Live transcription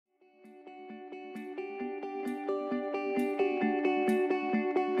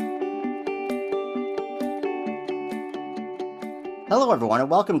Hello, everyone, and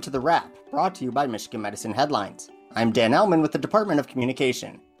welcome to The Wrap, brought to you by Michigan Medicine Headlines. I'm Dan Ellman with the Department of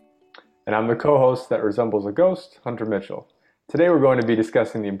Communication. And I'm the co-host that resembles a ghost, Hunter Mitchell. Today we're going to be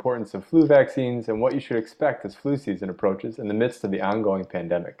discussing the importance of flu vaccines and what you should expect as flu season approaches in the midst of the ongoing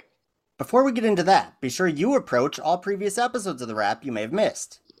pandemic. Before we get into that, be sure you approach all previous episodes of The Wrap you may have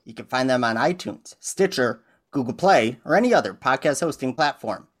missed. You can find them on iTunes, Stitcher, Google Play, or any other podcast hosting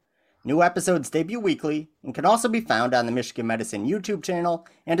platform. New episodes debut weekly and can also be found on the Michigan Medicine YouTube channel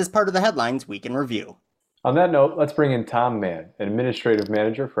and as part of the Headlines Week in Review. On that note, let's bring in Tom Mann, an Administrative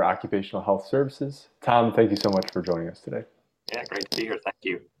Manager for Occupational Health Services. Tom, thank you so much for joining us today. Yeah, great to be here. Thank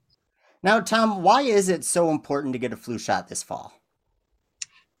you. Now, Tom, why is it so important to get a flu shot this fall?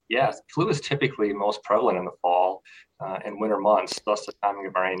 Yes, flu is typically most prevalent in the fall and winter months, thus the timing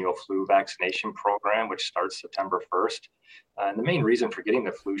of our annual flu vaccination program, which starts September 1st. And the main reason for getting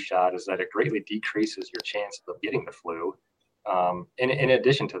the flu shot is that it greatly decreases your chances of getting the flu. In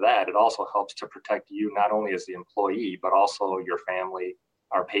addition to that, it also helps to protect you not only as the employee, but also your family,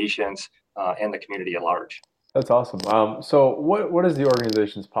 our patients, and the community at large. That's awesome. So what is the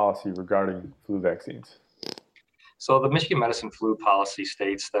organization's policy regarding flu vaccines? So the Michigan Medicine Flu Policy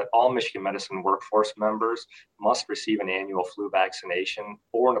states that all Michigan Medicine workforce members must receive an annual flu vaccination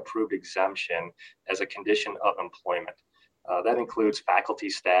or an approved exemption as a condition of employment. That includes faculty,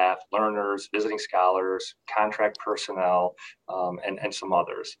 staff, learners, visiting scholars, contract personnel, and some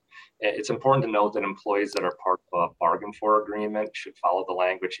others. It's important to note that employees that are part of a bargain for agreement should follow the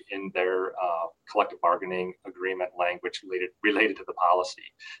language in their collective bargaining agreement language related to the policy.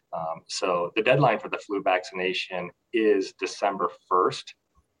 So the deadline for the flu vaccination is December 1st,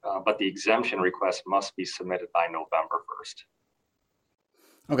 but the exemption request must be submitted by November 1st.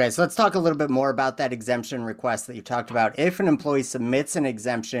 Okay, so let's talk a little bit more about that exemption request that you talked about. If an employee submits an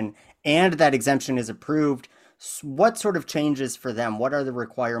exemption and that exemption is approved, what sort of changes for them? What are the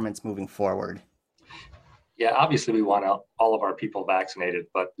requirements moving forward? Yeah, obviously we want all of our people vaccinated,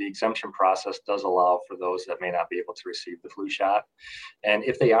 but the exemption process does allow for those that may not be able to receive the flu shot. And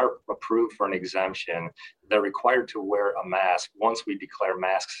if they are approved for an exemption, they're required to wear a mask once we declare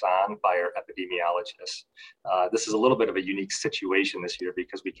masks on by our epidemiologists. This is a little bit of a unique situation this year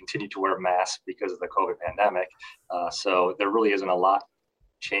because we continue to wear masks because of the COVID pandemic. So there really isn't a lot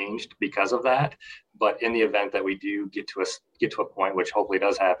changed because of that. But in the event that we do get to a point, which hopefully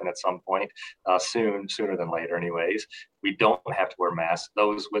does happen at some point sooner than later anyways, we don't have to wear masks.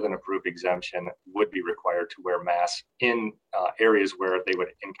 Those with an approved exemption would be required to wear masks in areas where they would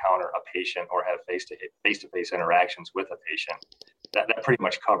encounter a patient or have face-to-face interactions with a patient. That pretty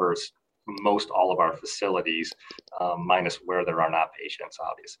much covers most all of our facilities, minus where there are not patients,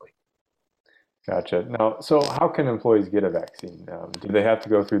 obviously. Gotcha. Now, so how can employees get a vaccine? Do they have to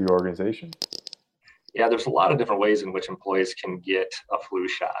go through the organization? Yeah, there's a lot of different ways in which employees can get a flu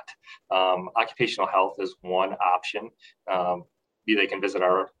shot. Occupational health is one option. They can visit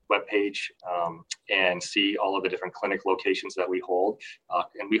our webpage and see all of the different clinic locations that we hold.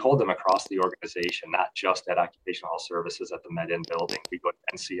 And we hold them across the organization, not just at Occupational Health Services at the Med-In building. We go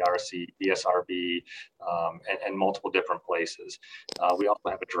to NCRC, BSRB, and multiple different places. We also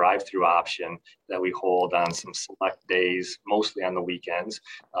have a drive-through option that we hold on some select days, mostly on the weekends,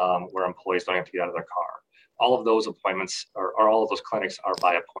 where employees don't have to get out of their car. All of those appointments or all of those clinics are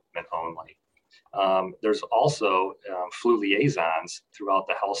by appointment only. There's also flu liaisons throughout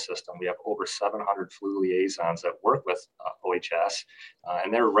the health system. We have over 700 flu liaisons that work with OHS,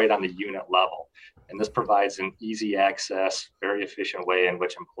 and they're right on the unit level. And this provides an easy access, very efficient way in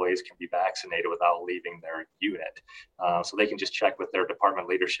which employees can be vaccinated without leaving their unit. So they can just check with their department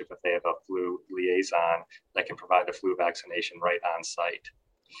leadership if they have a flu liaison that can provide the flu vaccination right on site.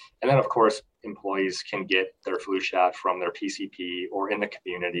 And then, of course, employees can get their flu shot from their PCP or in the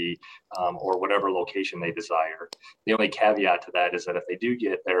community or whatever location they desire. The only caveat to that is that if they do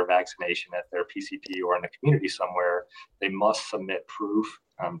get their vaccination at their PCP or in the community somewhere, they must submit proof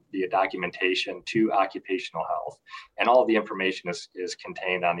via documentation to occupational health. And all of the information is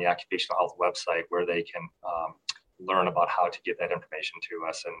contained on the occupational health website where they can learn about how to get that information to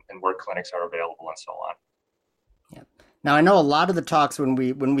us and where clinics are available and so on. Yeah. Now, I know a lot of the talks when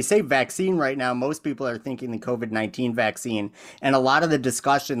we say vaccine right now, most people are thinking the COVID-19 vaccine. And a lot of the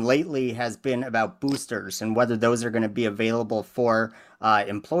discussion lately has been about boosters and whether those are going to be available for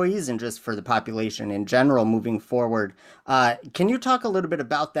employees and just for the population in general moving forward. Can you talk a little bit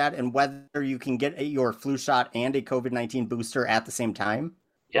about that and whether you can get your flu shot and a COVID-19 booster at the same time?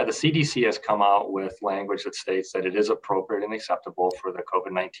 Yeah, the CDC has come out with language that states that it is appropriate and acceptable for the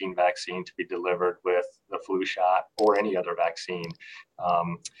COVID-19 vaccine to be delivered with the flu shot or any other vaccine.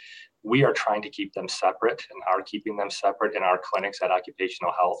 We are trying to keep them separate and are keeping them separate in our clinics at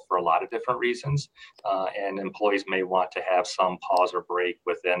occupational health for a lot of different reasons. And employees may want to have some pause or break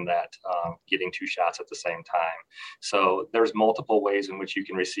within that, getting 2 shots at the same time. So there's multiple ways in which you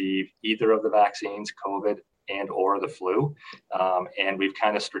can receive either of the vaccines, COVID and or the flu. And we've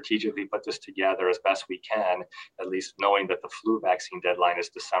kind of strategically put this together as best we can, at least knowing that the flu vaccine deadline is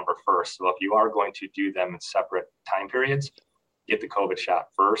December 1st. So if you are going to do them in separate time periods, get the COVID shot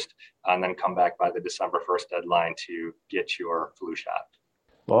first, and then come back by the December 1st deadline to get your flu shot.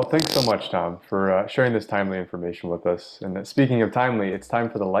 Well, thanks so much, Tom, for sharing this timely information with us. And speaking of timely, it's time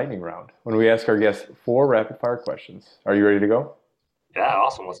for the lightning round, when we ask our guests 4 rapid-fire questions. Are you ready to go? Yeah,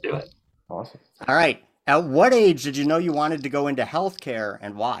 awesome. Let's do it. Awesome. All right. At what age did you know you wanted to go into healthcare,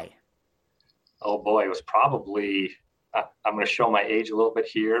 and why? Oh boy, it was probably, I'm going to show my age a little bit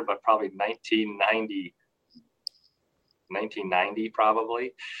here, but probably 1990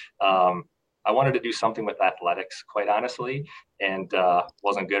 probably. I wanted to do something with athletics, quite honestly, and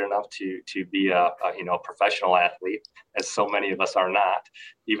wasn't good enough to be a professional athlete, as so many of us are not,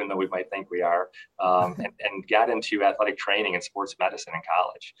 even though we might think we are, and got into athletic training and sports medicine in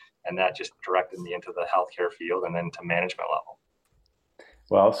college. And that just directed me into the healthcare field and then to management level.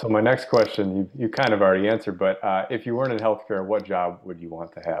 Well, so my next question, you kind of already answered, but if you weren't in healthcare, what job would you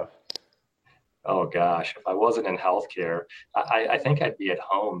want to have? Oh gosh, if I wasn't in healthcare, I think I'd be at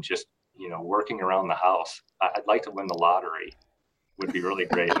home just, working around the house. I'd like to win the lottery. Would be really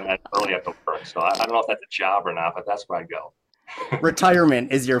great. And I'd really have to work. So I don't know if that's a job or not, but that's where I'd go.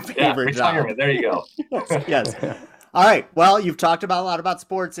 Retirement is your favorite retirement. job. There you go. Yes. All right. Well, you've talked about a lot about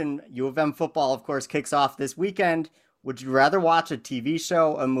sports, and U of M football, of course, kicks off this weekend. Would you rather watch a TV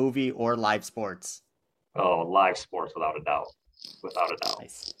show, a movie, or live sports? Oh, live sports, without a doubt. Without a doubt.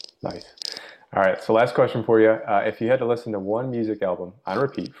 Nice. All right. So last question for you. If you had to listen to one music album on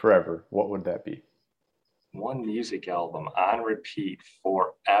repeat forever, what would that be? One music album on repeat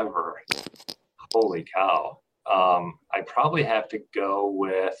forever. Holy cow. I'd probably have to go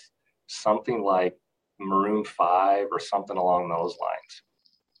with something like Maroon 5 or something along those lines.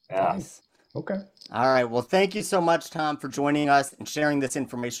 Yeah. Nice. Okay. All right. Well, thank you so much, Tom, for joining us and sharing this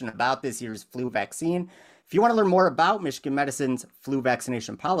information about this year's flu vaccine. If you want to learn more about Michigan Medicine's flu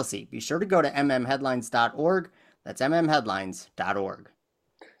vaccination policy, be sure to go to mmheadlines.org. That's mmheadlines.org.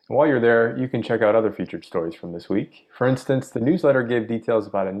 And while you're there, you can check out other featured stories from this week. For instance, the newsletter gave details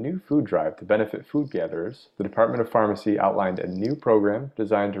about a new food drive to benefit food gatherers. The Department of Pharmacy outlined a new program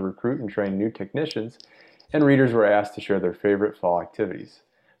designed to recruit and train new technicians, and readers were asked to share their favorite fall activities.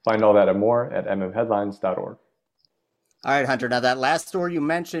 Find all that and more at mmheadlines.org. All right, Hunter. Now, that last story you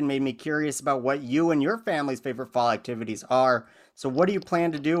mentioned made me curious about what you and your family's favorite fall activities are. So what do you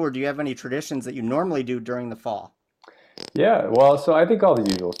plan to do, or do you have any traditions that you normally do during the fall? Yeah, well, so I think all the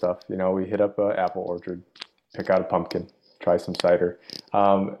usual stuff. We hit up an apple orchard, pick out a pumpkin, try some cider.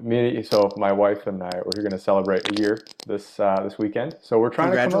 So my wife and I, we're going to celebrate a year this weekend. So we're trying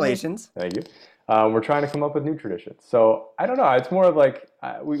Congratulations. Thank you. We're trying to come up with new traditions. So I don't know. It's more of like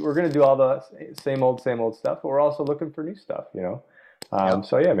we're going to do all the same old stuff, but we're also looking for new stuff, Yep.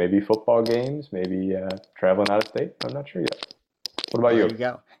 So yeah, maybe football games, maybe traveling out of state. I'm not sure yet. What about you? There you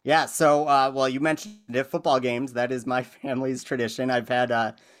go. Yeah. So, well, you mentioned it, football games. That is my family's tradition. I've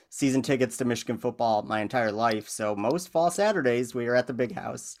had season tickets to Michigan football my entire life. So most fall Saturdays we are at the big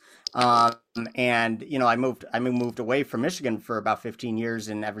house. And I moved away from Michigan for about 15 years,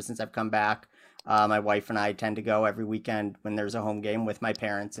 and ever since I've come back, my wife and I tend to go every weekend when there's a home game with my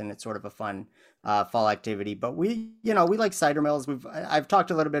parents, and it's sort of a fun fall activity. But we like cider mills. I've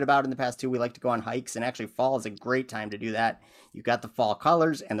talked a little bit about in the past too. We like to go on hikes, and actually fall is a great time to do that. You've got the fall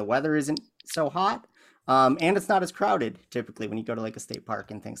colors, and the weather isn't so hot, and it's not as crowded typically when you go to like a state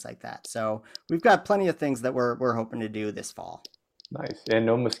park and things like that. So we've got plenty of things that we're hoping to do this fall. Nice. And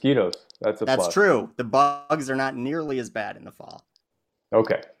no mosquitoes. That's plus. True. The bugs are not nearly as bad in the fall.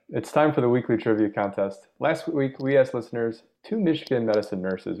 Okay. It's time for the weekly trivia contest. Last week, we asked listeners, 2 Michigan medicine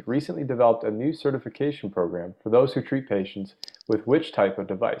nurses recently developed a new certification program for those who treat patients with which type of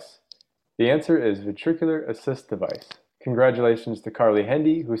device? The answer is ventricular assist device. Congratulations to Carly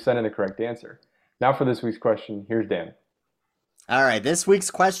Hendy, who sent in the correct answer. Now for this week's question, here's Dan. All right, this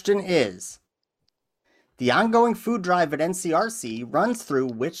week's question is, the ongoing food drive at NCRC runs through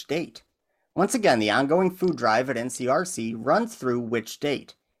which date? Once again, the ongoing food drive at NCRC runs through which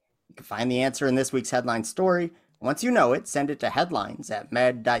date? You can find the answer in this week's headline story. Once you know it, send it to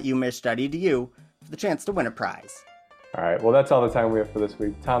headlines@med.umich.edu for the chance to win a prize. All right, well, that's all the time we have for this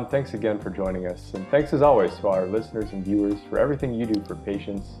week. Tom, thanks again for joining us. And thanks as always to our listeners and viewers for everything you do for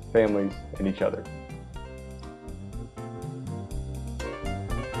patients, families, and each other.